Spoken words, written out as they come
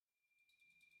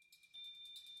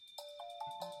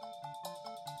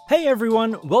Hey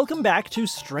everyone, welcome back to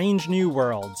Strange New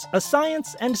Worlds, a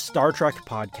science and Star Trek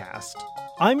podcast.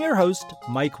 I'm your host,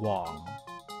 Mike Wong.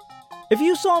 If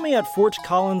you saw me at Fort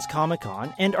Collins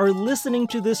Comic-Con and are listening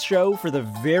to this show for the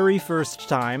very first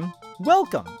time,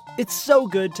 welcome! It's so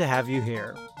good to have you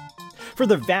here. For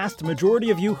the vast majority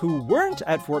of you who weren't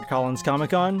at Fort Collins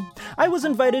Comic-Con, I was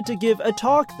invited to give a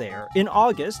talk there in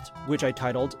August, which I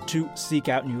titled To Seek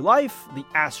Out New Life, the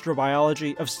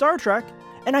Astrobiology of Star Trek,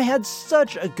 and I had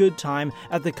such a good time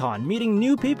at the con, meeting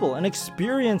new people and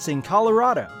experiencing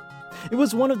Colorado. It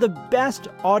was one of the best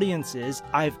audiences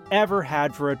I've ever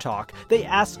had for a talk. They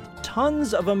asked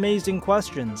tons of amazing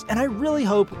questions, and I really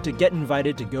hope to get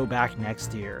invited to go back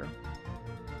next year.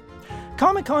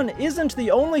 Comic-Con isn't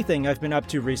the only thing I've been up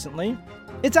to recently.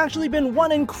 It's actually been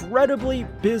one incredibly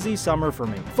busy summer for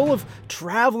me, full of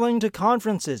traveling to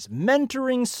conferences,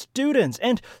 mentoring students,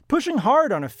 and pushing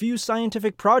hard on a few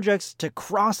scientific projects to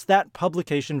cross that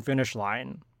publication finish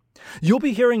line. You'll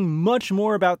be hearing much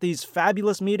more about these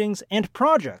fabulous meetings and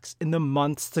projects in the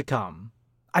months to come.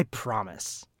 I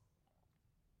promise.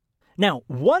 Now,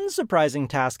 one surprising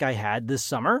task I had this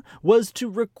summer was to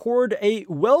record a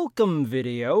welcome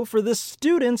video for the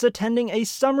students attending a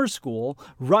summer school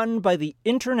run by the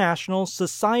International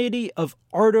Society of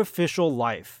Artificial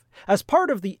Life as part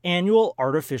of the annual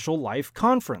Artificial Life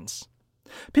Conference.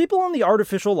 People in the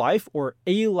artificial life, or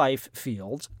ALife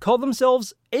field, call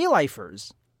themselves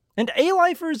ALifers. And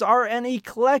ALifers are an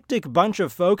eclectic bunch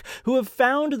of folk who have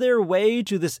found their way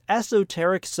to this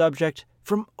esoteric subject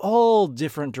from all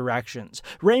different directions,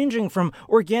 ranging from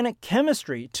organic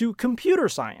chemistry to computer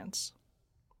science.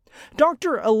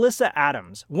 Dr. Alyssa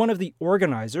Adams, one of the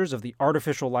organizers of the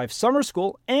Artificial Life Summer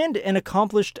School and an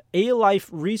accomplished ALife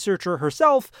researcher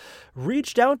herself,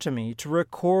 reached out to me to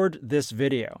record this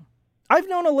video. I've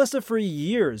known Alyssa for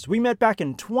years. We met back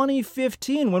in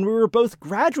 2015 when we were both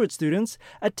graduate students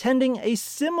attending a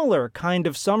similar kind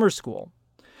of summer school.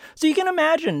 So you can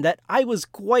imagine that I was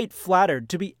quite flattered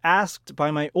to be asked by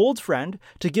my old friend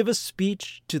to give a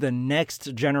speech to the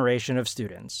next generation of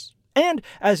students. And,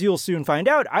 as you'll soon find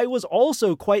out, I was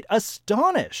also quite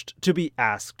astonished to be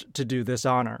asked to do this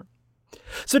honor.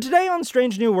 So today on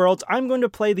Strange New Worlds, I'm going to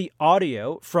play the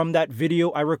audio from that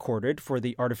video I recorded for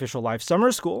the Artificial Life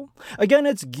Summer School. Again,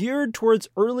 it's geared towards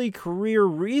early career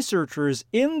researchers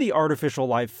in the artificial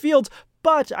life field,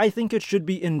 but I think it should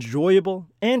be enjoyable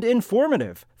and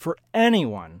informative for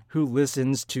anyone who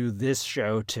listens to this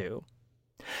show too.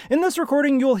 In this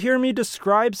recording, you'll hear me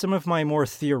describe some of my more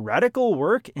theoretical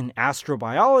work in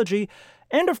astrobiology,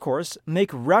 and of course, make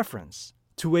reference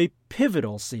to a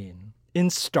pivotal scene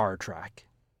in Star Trek.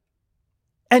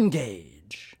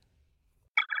 Engage!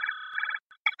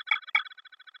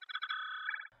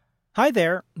 Hi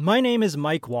there, my name is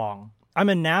Mike Wong. I'm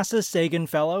a NASA Sagan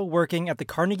Fellow working at the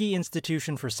Carnegie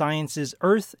Institution for Science's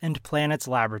Earth and Planets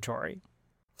Laboratory.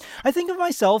 I think of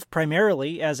myself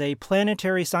primarily as a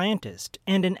planetary scientist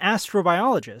and an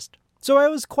astrobiologist, so I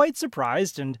was quite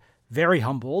surprised and very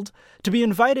humbled to be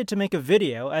invited to make a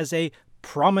video as a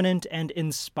prominent and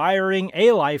inspiring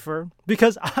ALifer,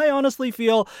 because I honestly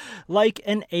feel like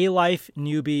an ALife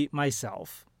newbie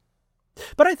myself.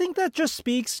 But I think that just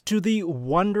speaks to the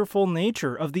wonderful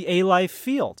nature of the ALife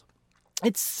field.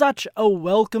 It's such a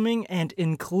welcoming and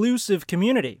inclusive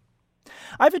community.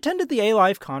 I've attended the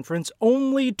ALife conference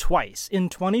only twice, in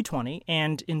 2020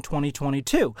 and in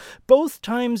 2022, both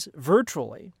times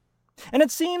virtually. And it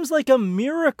seems like a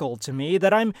miracle to me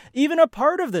that I'm even a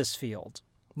part of this field,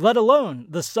 let alone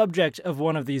the subject of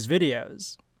one of these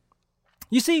videos.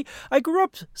 You see, I grew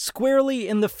up squarely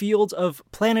in the field of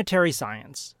planetary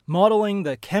science, modeling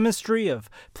the chemistry of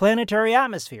planetary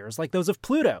atmospheres like those of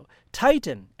Pluto,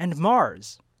 Titan, and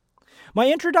Mars. My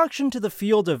introduction to the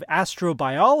field of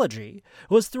astrobiology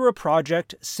was through a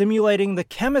project simulating the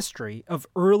chemistry of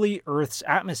early Earth's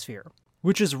atmosphere,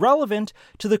 which is relevant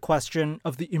to the question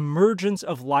of the emergence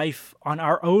of life on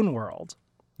our own world,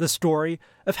 the story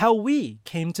of how we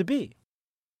came to be.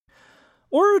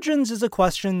 Origins is a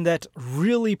question that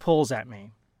really pulls at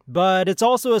me, but it's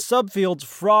also a subfield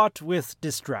fraught with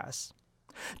distress.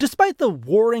 Despite the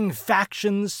warring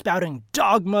factions spouting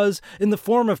dogmas in the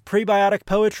form of prebiotic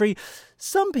poetry,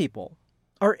 some people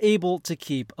are able to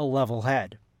keep a level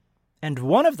head. And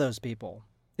one of those people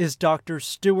is Dr.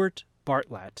 Stuart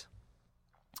Bartlett.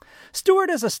 Stuart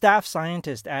is a staff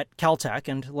scientist at Caltech,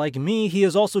 and like me, he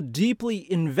is also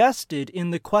deeply invested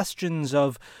in the questions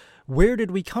of where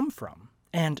did we come from?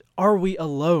 And are we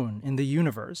alone in the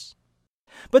universe?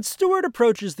 But Stewart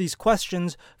approaches these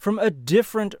questions from a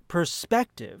different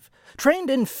perspective. Trained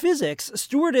in physics,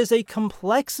 Stewart is a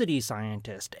complexity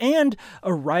scientist and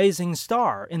a rising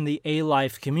star in the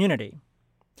ALife community.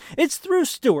 It's through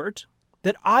Stewart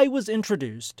that I was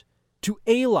introduced to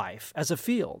ALife as a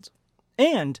field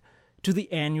and to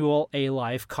the annual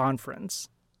ALife conference.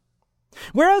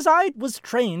 Whereas I was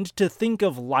trained to think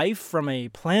of life from a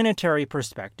planetary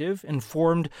perspective,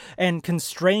 informed and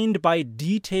constrained by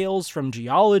details from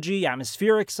geology,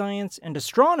 atmospheric science, and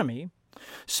astronomy,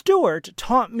 Stewart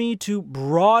taught me to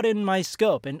broaden my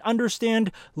scope and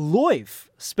understand LIFE,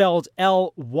 spelled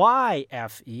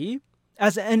L-Y-F-E,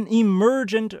 as an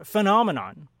emergent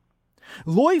phenomenon.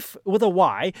 LIFE with a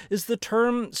Y is the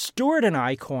term Stewart and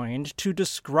I coined to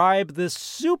describe the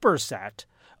superset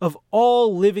of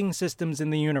all living systems in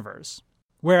the universe,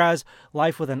 whereas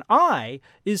life with an I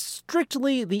is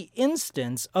strictly the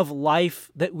instance of life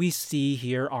that we see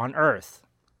here on Earth.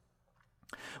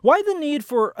 Why the need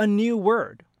for a new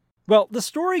word? Well, the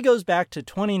story goes back to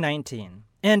 2019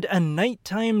 and a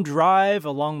nighttime drive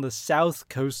along the south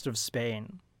coast of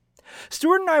Spain.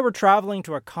 Stewart and I were traveling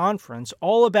to a conference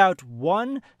all about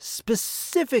one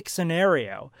specific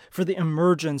scenario for the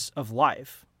emergence of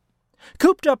life.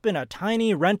 Cooped up in a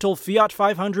tiny rental Fiat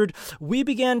 500, we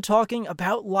began talking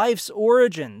about life's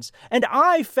origins, and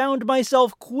I found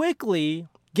myself quickly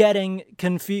getting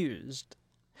confused.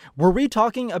 Were we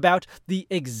talking about the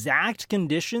exact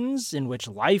conditions in which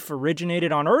life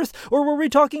originated on Earth, or were we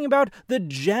talking about the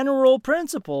general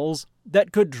principles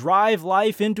that could drive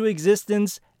life into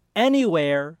existence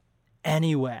anywhere,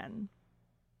 anywhen?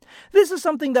 This is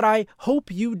something that I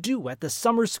hope you do at the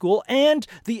summer school and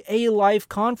the ALife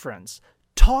conference.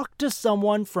 Talk to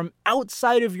someone from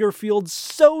outside of your field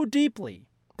so deeply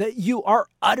that you are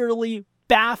utterly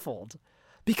baffled.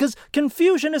 Because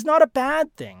confusion is not a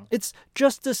bad thing. It's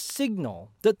just a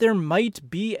signal that there might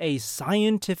be a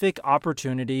scientific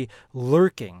opportunity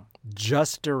lurking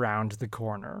just around the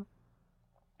corner.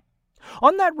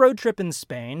 On that road trip in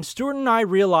Spain, Stewart and I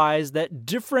realized that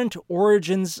different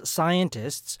origins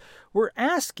scientists were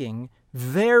asking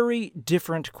very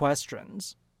different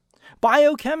questions.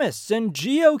 Biochemists and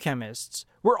geochemists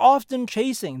were often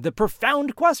chasing the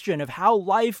profound question of how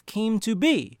life came to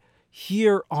be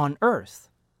here on Earth.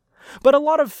 But a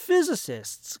lot of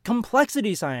physicists,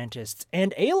 complexity scientists,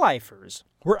 and ALifers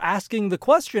were asking the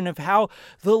question of how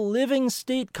the living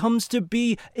state comes to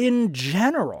be in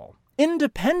general,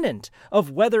 independent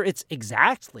of whether it's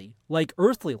exactly like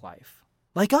earthly life,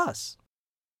 like us.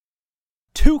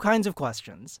 Two kinds of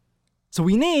questions. So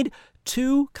we need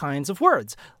two kinds of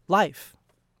words, life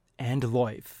and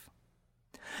life.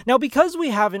 Now, because we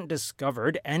haven't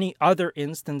discovered any other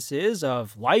instances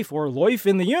of life or life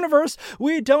in the universe,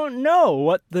 we don't know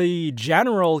what the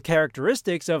general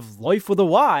characteristics of life with a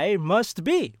Y must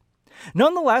be.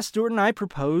 Nonetheless, Stewart and I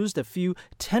proposed a few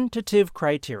tentative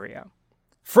criteria.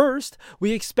 First,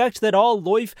 we expect that all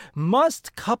life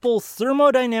must couple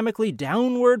thermodynamically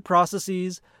downward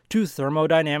processes to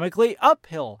thermodynamically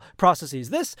uphill processes.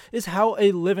 This is how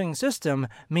a living system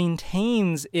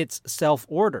maintains its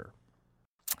self-order.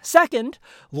 Second,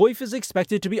 life is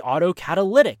expected to be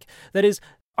autocatalytic. That is,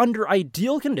 under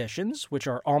ideal conditions, which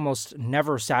are almost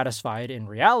never satisfied in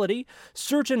reality,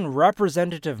 certain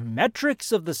representative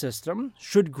metrics of the system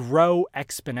should grow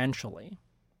exponentially.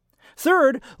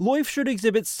 Third, life should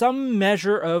exhibit some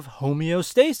measure of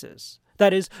homeostasis,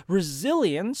 that is,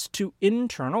 resilience to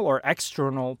internal or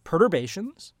external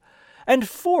perturbations. And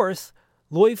fourth,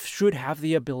 life should have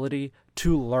the ability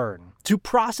to learn, to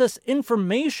process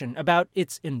information about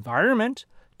its environment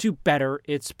to better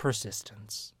its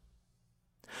persistence.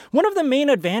 One of the main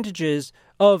advantages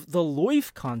of the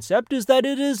life concept is that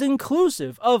it is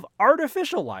inclusive of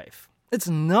artificial life. It's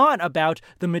not about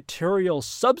the material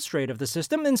substrate of the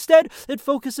system. Instead, it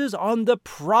focuses on the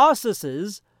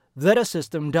processes that a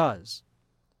system does.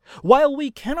 While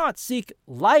we cannot seek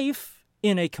life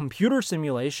in a computer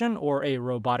simulation or a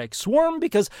robotic swarm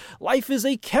because life is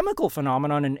a chemical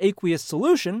phenomenon in aqueous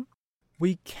solution,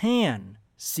 we can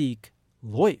seek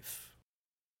life.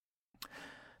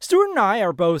 Stewart and I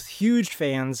are both huge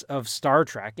fans of Star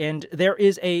Trek, and there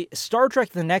is a Star Trek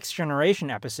The Next Generation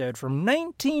episode from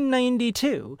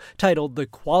 1992 titled The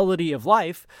Quality of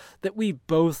Life that we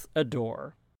both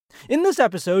adore. In this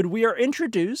episode, we are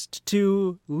introduced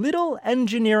to little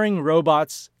engineering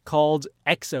robots called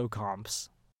exocomps.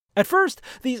 At first,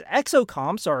 these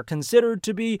exocomps are considered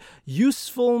to be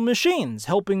useful machines,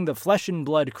 helping the flesh and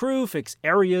blood crew fix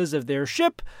areas of their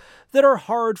ship that are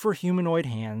hard for humanoid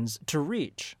hands to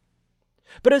reach.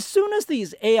 But as soon as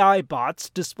these AI bots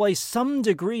display some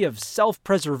degree of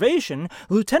self-preservation,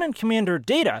 Lieutenant Commander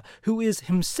Data, who is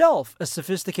himself a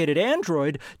sophisticated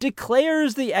android,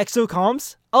 declares the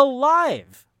exocomps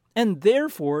alive, and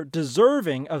therefore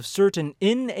deserving of certain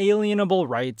inalienable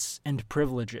rights and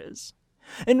privileges.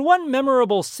 In one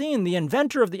memorable scene, the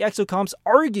inventor of the exocomps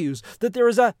argues that there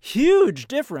is a huge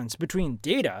difference between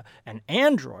Data, an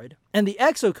android, and the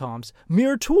exocomps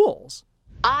mere tools.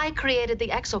 I created the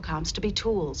exocomps to be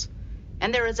tools,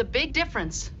 and there is a big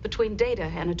difference between Data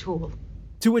and a tool.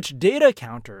 To which Data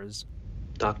counters,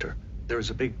 Doctor, there is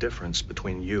a big difference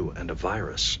between you and a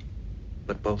virus,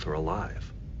 but both are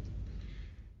alive.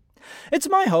 It's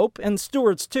my hope, and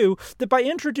Stewart's too, that by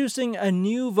introducing a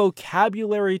new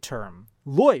vocabulary term,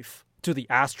 ALife, to the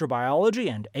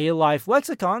astrobiology and ALife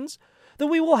lexicons, that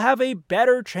we will have a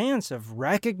better chance of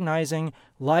recognizing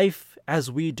life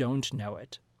as we don't know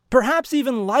it. Perhaps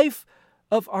even life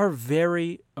of our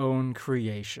very own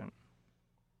creation.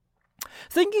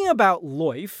 Thinking about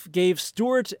ALife gave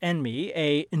Stewart and me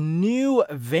a new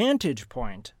vantage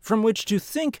point from which to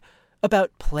think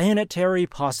about planetary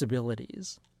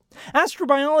possibilities.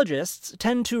 Astrobiologists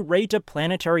tend to rate a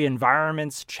planetary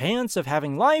environment's chance of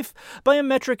having life by a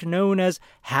metric known as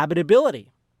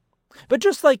habitability. But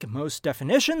just like most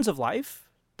definitions of life,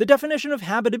 the definition of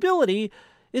habitability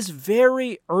is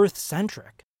very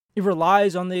Earth-centric. It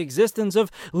relies on the existence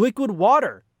of liquid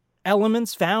water,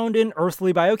 elements found in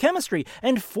earthly biochemistry,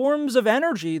 and forms of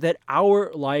energy that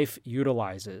our life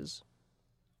utilizes.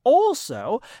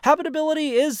 Also,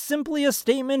 habitability is simply a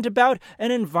statement about an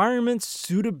environment's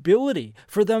suitability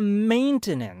for the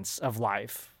maintenance of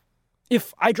life.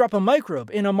 If I drop a microbe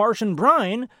in a Martian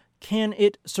brine, can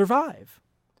it survive?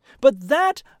 But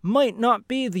that might not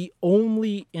be the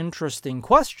only interesting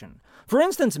question. For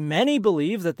instance, many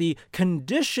believe that the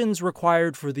conditions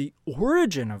required for the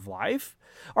origin of life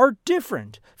are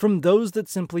different from those that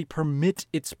simply permit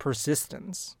its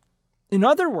persistence. In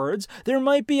other words, there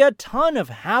might be a ton of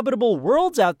habitable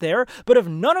worlds out there, but if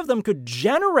none of them could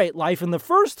generate life in the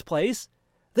first place,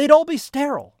 they'd all be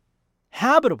sterile,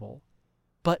 habitable,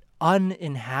 but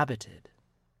uninhabited.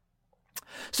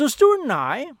 So Stuart and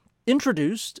I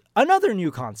introduced another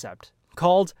new concept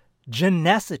called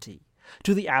genicity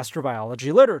to the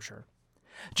astrobiology literature.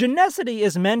 Genicity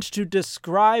is meant to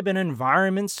describe an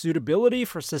environment's suitability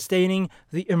for sustaining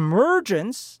the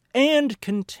emergence and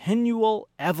continual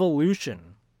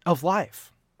evolution of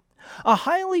life. A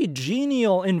highly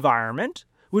genial environment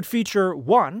would feature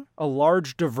 1, a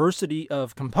large diversity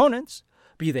of components,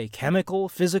 be they chemical,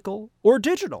 physical, or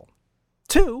digital.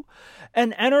 2,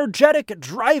 an energetic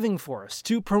driving force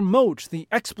to promote the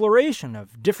exploration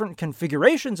of different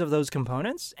configurations of those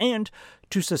components and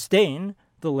to sustain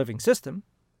the living system.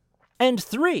 And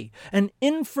 3, an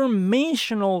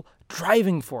informational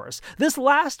driving force. This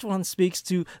last one speaks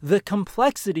to the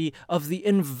complexity of the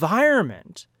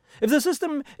environment. If the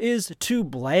system is too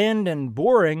bland and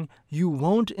boring, you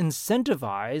won't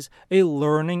incentivize a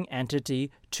learning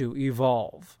entity to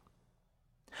evolve.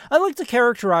 I like to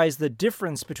characterize the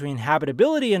difference between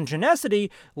habitability and genicity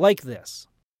like this.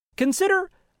 Consider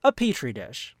a petri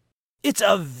dish. It's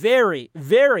a very,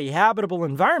 very habitable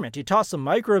environment. You toss some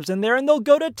microbes in there and they'll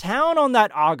go to town on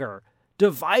that agar,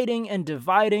 dividing and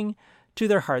dividing to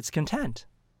their heart's content.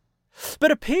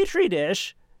 But a petri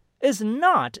dish is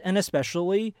not an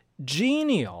especially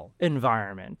genial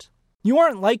environment. You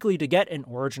aren't likely to get an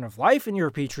origin of life in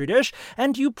your petri dish,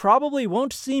 and you probably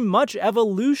won't see much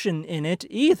evolution in it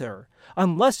either,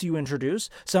 unless you introduce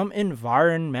some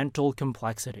environmental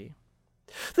complexity.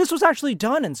 This was actually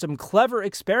done in some clever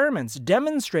experiments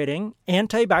demonstrating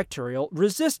antibacterial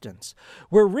resistance,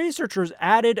 where researchers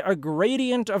added a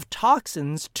gradient of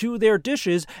toxins to their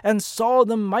dishes and saw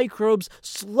the microbes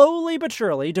slowly but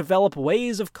surely develop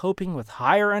ways of coping with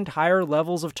higher and higher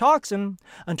levels of toxin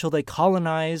until they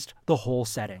colonized the whole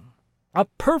setting. A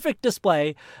perfect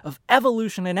display of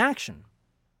evolution in action,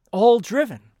 all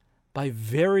driven by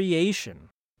variation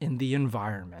in the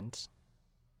environment.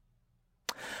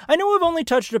 I know I've only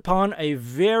touched upon a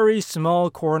very small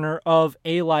corner of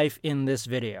ALife in this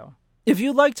video. If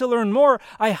you'd like to learn more,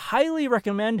 I highly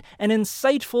recommend an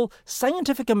insightful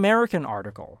Scientific American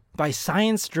article by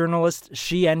science journalist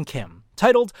Chien Kim,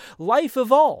 titled "Life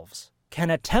Evolves: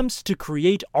 Can Attempts to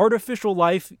Create Artificial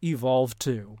Life Evolve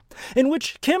Too?", in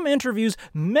which Kim interviews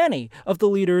many of the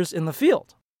leaders in the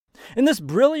field. In this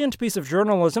brilliant piece of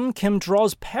journalism, Kim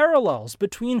draws parallels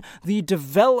between the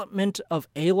development of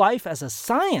ALife as a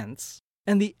science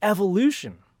and the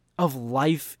evolution of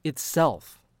life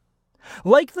itself.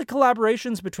 Like the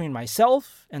collaborations between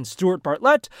myself and Stuart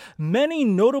Bartlett, many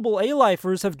notable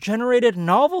ALifers have generated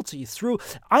novelty through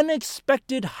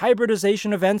unexpected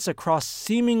hybridization events across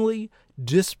seemingly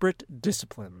disparate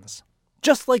disciplines.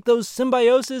 Just like those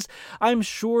symbioses, I'm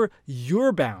sure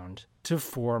you're bound to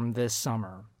form this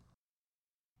summer.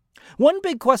 One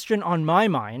big question on my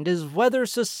mind is whether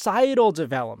societal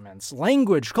developments,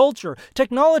 language, culture,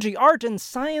 technology, art, and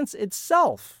science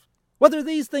itself, whether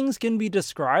these things can be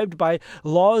described by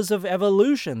laws of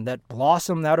evolution that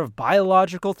blossom out of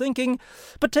biological thinking,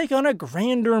 but take on a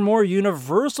grander, more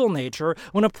universal nature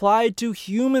when applied to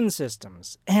human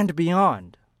systems and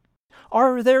beyond.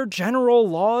 Are there general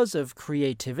laws of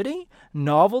creativity,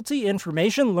 novelty,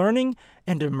 information, learning,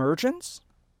 and emergence?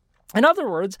 In other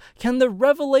words, can the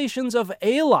revelations of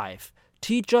ALife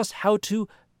teach us how to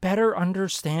better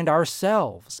understand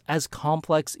ourselves as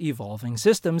complex evolving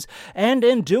systems, and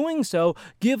in doing so,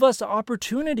 give us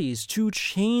opportunities to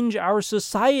change our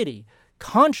society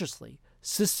consciously,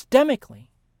 systemically,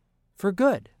 for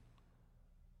good?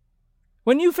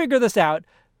 When you figure this out,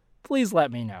 please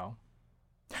let me know.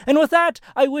 And with that,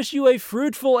 I wish you a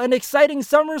fruitful and exciting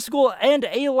summer school and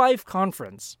ALife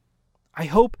conference. I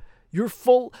hope you're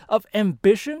full of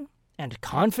ambition and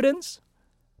confidence.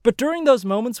 But during those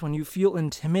moments when you feel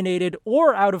intimidated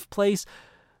or out of place,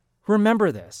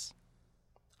 remember this.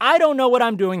 I don't know what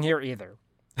I'm doing here either.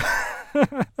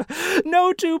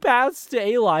 No two paths to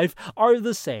ALife are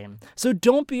the same, so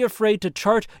don't be afraid to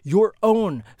chart your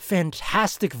own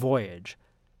fantastic voyage.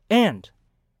 And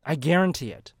I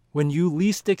guarantee it, when you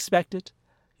least expect it,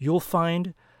 you'll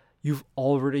find you've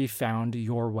already found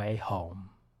your way home.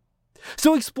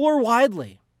 So explore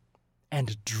widely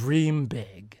and dream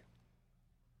big.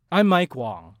 I'm Mike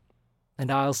Wong,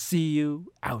 and I'll see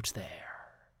you out there.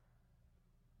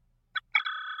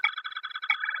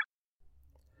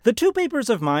 The two papers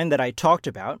of mine that I talked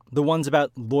about, the ones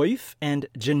about ALife and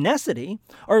genicity,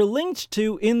 are linked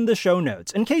to in the show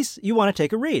notes in case you want to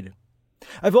take a read.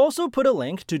 I've also put a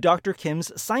link to Dr.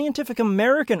 Kim's Scientific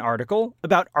American article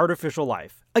about artificial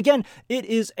life. Again, it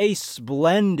is a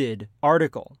splendid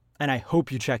article, and I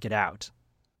hope you check it out.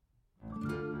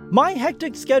 My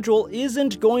hectic schedule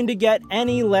isn't going to get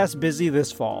any less busy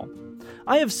this fall.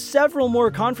 I have several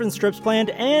more conference trips planned,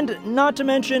 and not to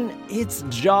mention, it's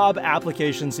job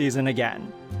application season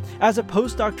again. As a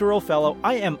postdoctoral fellow,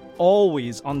 I am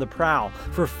always on the prowl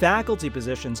for faculty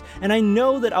positions, and I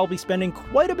know that I'll be spending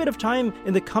quite a bit of time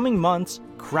in the coming months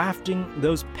crafting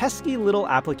those pesky little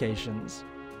applications.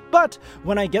 But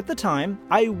when I get the time,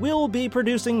 I will be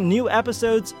producing new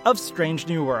episodes of Strange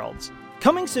New Worlds.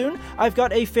 Coming soon, I've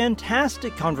got a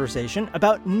fantastic conversation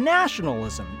about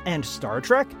nationalism and Star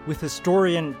Trek with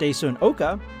historian Daesun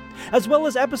Oka, as well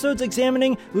as episodes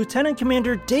examining Lieutenant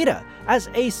Commander Data as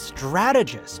a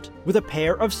strategist with a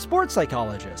pair of sports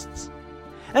psychologists.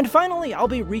 And finally, I'll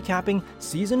be recapping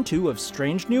Season 2 of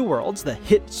Strange New Worlds, the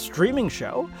hit streaming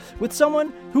show, with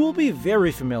someone who will be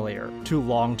very familiar to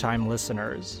longtime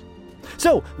listeners.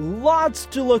 So, lots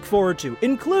to look forward to,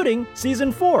 including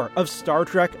Season 4 of Star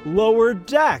Trek Lower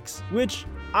Decks, which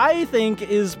I think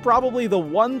is probably the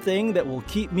one thing that will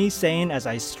keep me sane as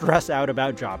I stress out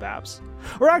about job apps.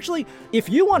 Or actually, if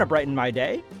you want to brighten my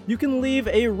day, you can leave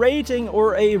a rating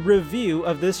or a review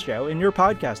of this show in your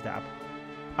podcast app.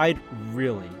 I'd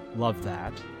really love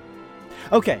that.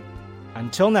 Okay,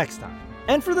 until next time,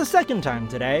 and for the second time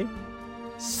today,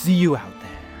 see you out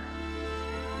there.